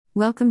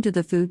Welcome to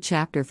the food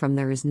chapter from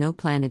There Is No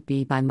Planet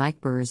B by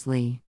Mike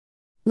Burrs-Lee.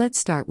 Let's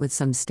start with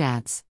some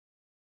stats.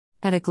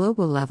 At a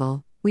global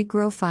level, we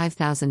grow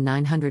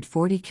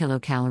 5,940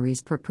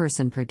 kilocalories per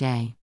person per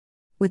day.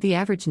 With the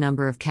average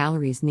number of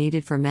calories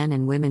needed for men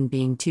and women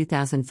being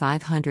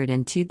 2,500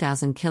 and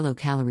 2,000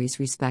 kilocalories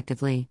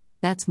respectively,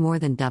 that's more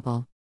than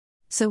double.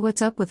 So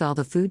what's up with all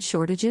the food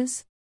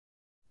shortages?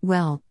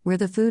 Well, where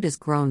the food is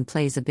grown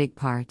plays a big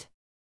part.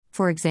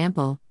 For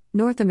example,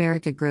 North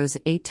America grows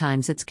 8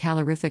 times its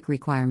calorific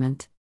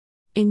requirement.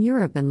 In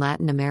Europe and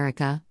Latin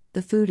America,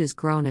 the food is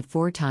grown at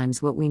 4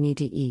 times what we need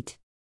to eat.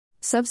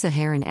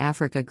 Sub-Saharan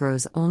Africa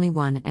grows only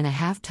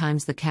 1.5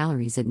 times the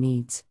calories it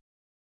needs.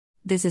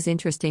 This is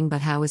interesting,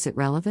 but how is it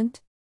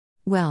relevant?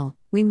 Well,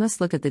 we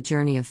must look at the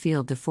journey of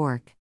field to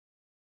fork.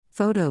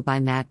 Photo by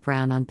Matt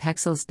Brown on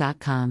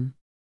Pexels.com.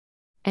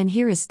 And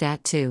here is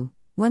stat 2,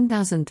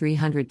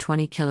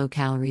 1,320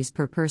 kilocalories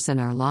per person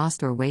are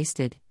lost or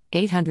wasted.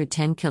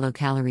 810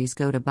 kilocalories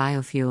go to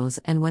biofuels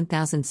and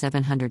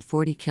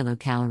 1,740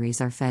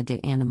 kilocalories are fed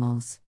to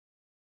animals.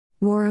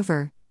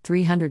 Moreover,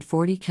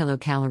 340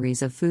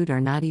 kilocalories of food are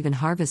not even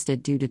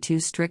harvested due to too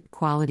strict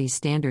quality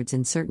standards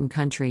in certain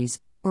countries,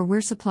 or where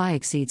supply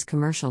exceeds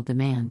commercial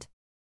demand.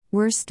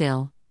 Worse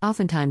still,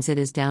 oftentimes it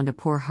is down to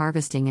poor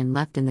harvesting and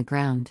left in the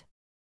ground.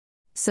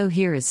 So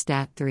here is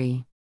stat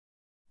 3.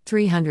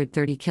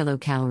 330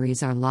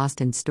 kilocalories are lost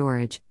in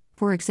storage,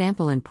 for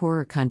example in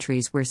poorer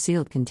countries where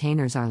sealed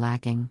containers are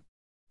lacking.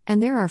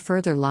 And there are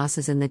further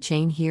losses in the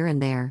chain here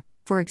and there,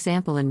 for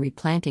example in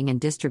replanting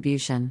and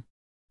distribution.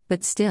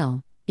 But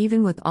still,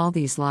 even with all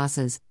these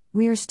losses,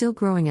 we are still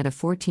growing at a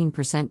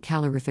 14%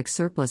 calorific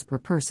surplus per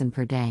person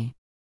per day.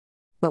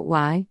 But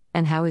why,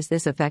 and how is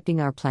this affecting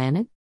our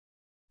planet?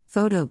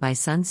 Photo by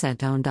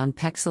Sunset owned on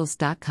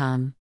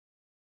Pexels.com.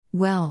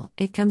 Well,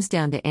 it comes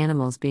down to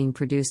animals being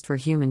produced for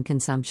human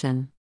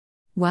consumption.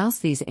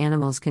 Whilst these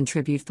animals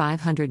contribute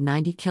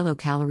 590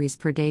 kilocalories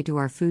per day to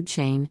our food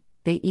chain,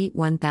 they eat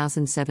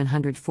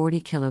 1,740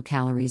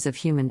 kilocalories of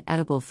human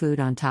edible food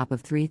on top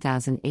of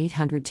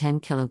 3,810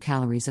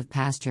 kilocalories of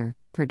pasture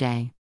per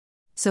day.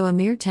 So a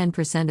mere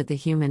 10% of the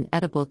human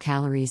edible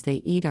calories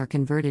they eat are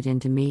converted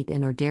into meat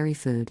and/or dairy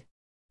food.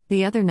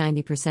 The other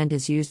 90%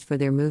 is used for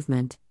their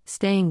movement,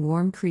 staying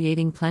warm,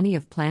 creating plenty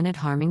of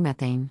planet-harming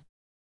methane.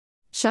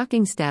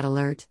 Shocking stat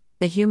alert.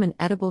 The human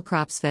edible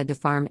crops fed to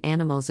farm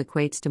animals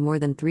equates to more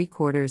than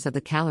 3/4 of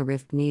the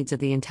calorific needs of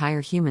the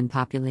entire human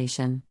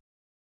population.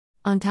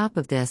 On top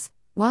of this,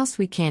 whilst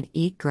we can't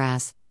eat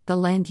grass, the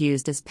land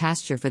used as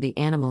pasture for the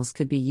animals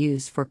could be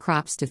used for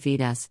crops to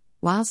feed us,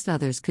 whilst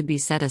others could be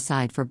set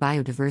aside for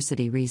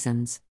biodiversity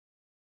reasons.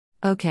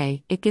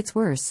 Okay, it gets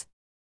worse.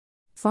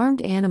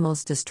 Farmed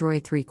animals destroy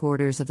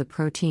 3/4 of the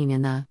protein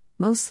in the,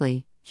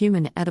 mostly,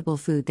 human edible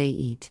food they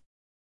eat.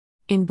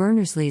 In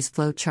Berners-Lee's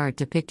flow chart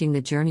depicting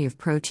the journey of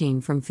protein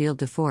from field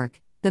to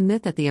fork, the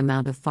myth that the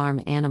amount of farm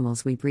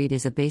animals we breed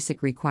is a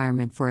basic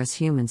requirement for us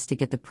humans to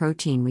get the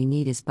protein we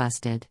need is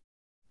busted.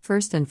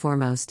 First and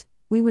foremost,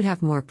 we would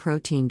have more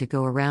protein to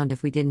go around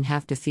if we didn't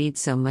have to feed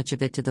so much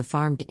of it to the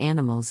farmed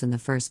animals in the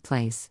first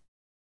place.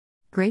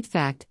 Great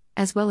fact,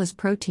 as well as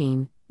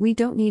protein, we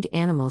don't need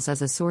animals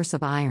as a source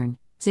of iron,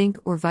 zinc,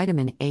 or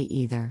vitamin A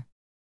either.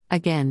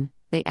 Again,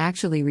 they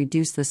actually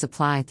reduce the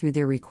supply through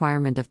their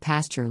requirement of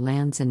pasture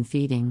lands and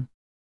feeding.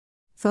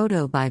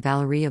 Photo by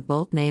Valeria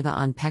Bolt-Neva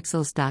on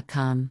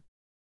Pexels.com.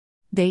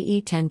 They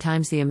eat 10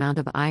 times the amount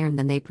of iron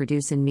than they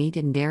produce in meat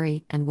and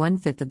dairy, and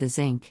 1/5 of the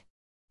zinc.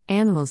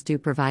 Animals do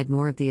provide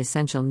more of the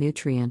essential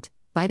nutrient,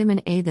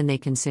 vitamin A, than they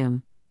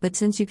consume, but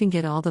since you can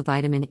get all the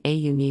vitamin A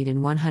you need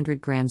in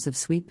 100 grams of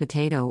sweet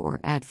potato or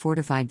add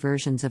fortified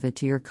versions of it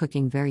to your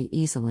cooking very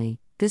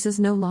easily, this is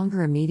no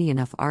longer a meaty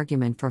enough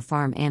argument for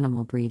farm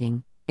animal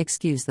breeding.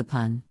 Excuse the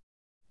pun.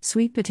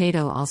 Sweet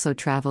potato also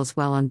travels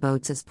well on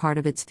boats as part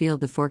of its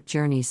field to fork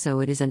journey, so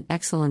it is an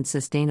excellent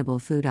sustainable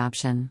food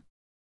option.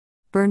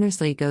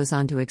 Berners-Lee goes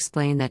on to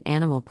explain that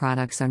animal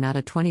products are not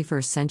a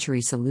 21st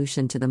century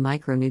solution to the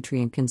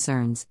micronutrient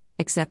concerns,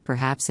 except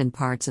perhaps in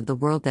parts of the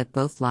world that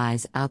both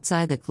lies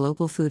outside the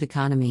global food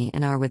economy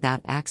and are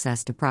without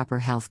access to proper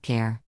health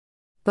care.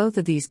 Both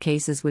of these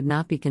cases would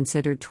not be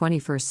considered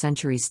 21st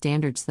century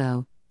standards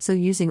though, so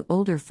using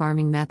older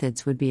farming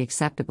methods would be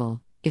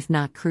acceptable, if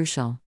not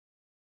crucial.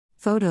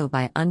 Photo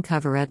by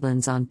Uncover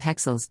Edlands on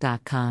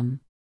Pexels.com.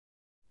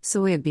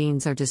 Soya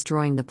beans are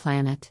destroying the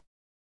planet.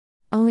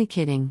 Only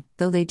kidding,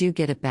 though they do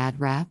get a bad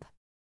rap.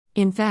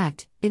 In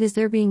fact, it is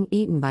their being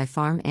eaten by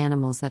farm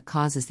animals that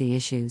causes the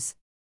issues.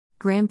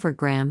 Gram for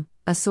gram,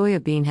 a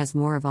soya bean has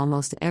more of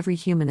almost every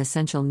human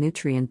essential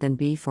nutrient than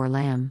beef or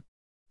lamb.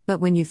 But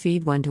when you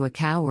feed one to a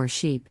cow or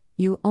sheep,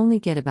 you only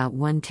get about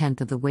 1/10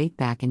 of the weight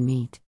back in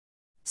meat.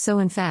 So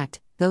in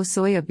fact, though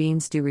soya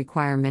beans do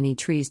require many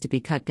trees to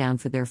be cut down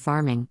for their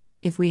farming,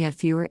 if we had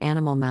fewer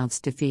animal mouths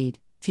to feed,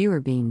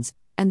 fewer beans,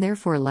 and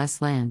therefore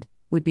less land,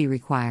 would be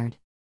required.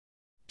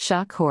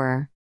 Shock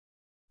horror.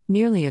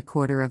 Nearly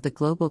 1/4 of the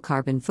global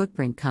carbon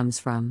footprint comes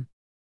from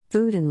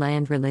food and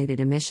land-related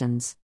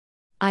emissions,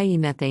 i.e.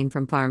 methane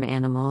from farm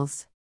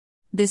animals.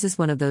 This is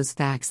one of those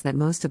facts that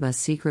most of us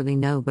secretly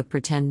know but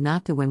pretend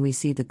not to when we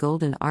see the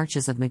golden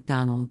arches of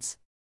McDonald's.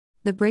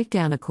 The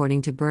breakdown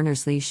according to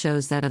Berners-Lee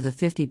shows that of the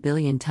 50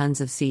 billion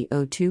tons of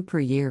CO2 per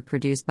year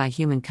produced by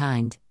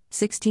humankind,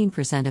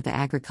 16% of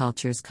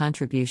agriculture's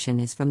contribution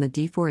is from the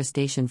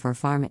deforestation for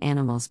farm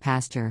animals'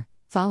 pasture,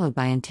 followed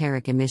by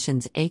enteric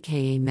emissions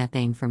aka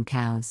methane from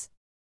cows.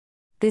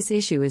 This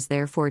issue is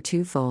therefore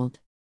twofold.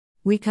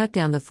 We cut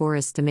down the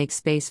forests to make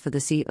space for the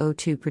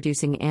CO2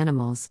 producing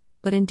animals,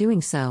 but in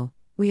doing so,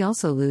 we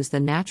also lose the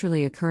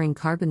naturally occurring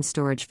carbon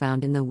storage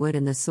found in the wood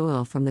and the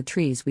soil from the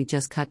trees we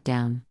just cut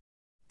down.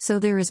 So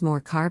there is more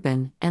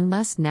carbon, and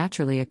less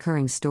naturally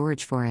occurring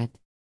storage for it.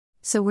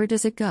 So where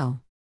does it go?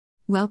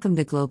 Welcome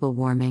to global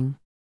warming.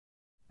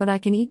 But I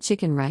can eat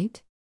chicken,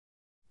 right?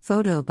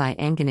 Photo by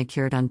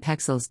Anganakurt on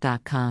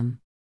Pexels.com.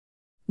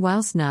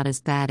 Whilst not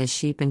as bad as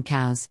sheep and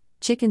cows,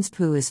 chicken's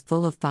poo is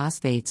full of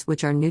phosphates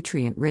which are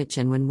nutrient-rich,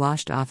 and when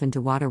washed off into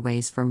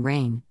waterways from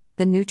rain,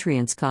 the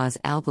nutrients cause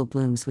algal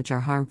blooms which are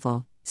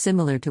harmful,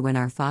 similar to when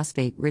our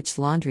phosphate-rich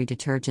laundry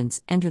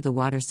detergents enter the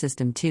water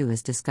system too,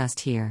 as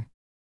discussed here.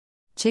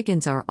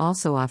 Chickens are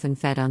also often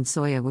fed on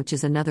soya, which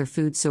is another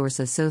food source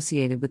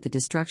associated with the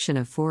destruction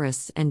of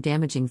forests and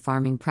damaging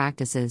farming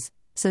practices,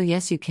 so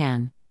yes you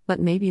can, but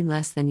maybe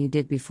less than you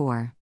did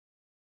before.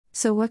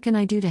 So what can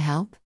I do to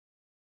help?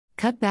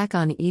 Cut back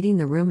on eating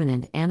the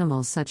ruminant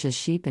animals such as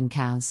sheep and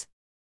cows.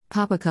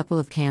 Pop a couple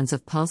of cans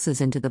of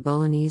pulses into the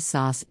bolognese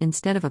sauce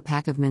instead of a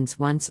pack of mince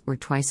once or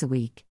twice a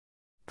week.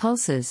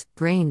 Pulses,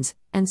 grains,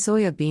 and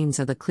soya beans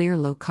are the clear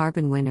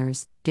low-carbon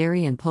winners,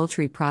 dairy and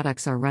poultry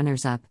products are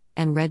runners-up,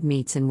 and red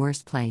meat's in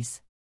worst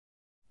place.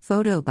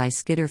 Photo by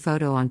Skitter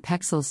Photo on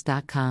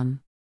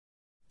Pexels.com.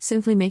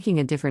 Simply making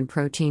a different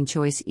protein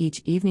choice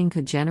each evening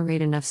could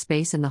generate enough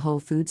space in the whole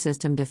food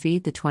system to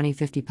feed the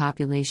 2050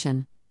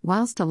 population,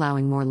 whilst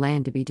allowing more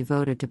land to be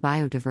devoted to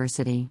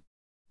biodiversity.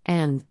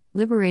 And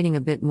liberating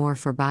a bit more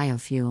for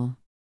biofuel.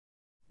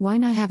 Why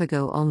not have a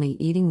go only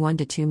eating 1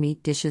 to 2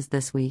 meat dishes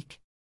this week?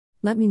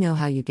 Let me know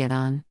how you get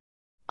on.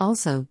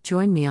 Also,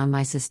 join me on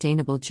my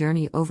sustainable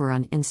journey over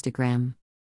on Instagram.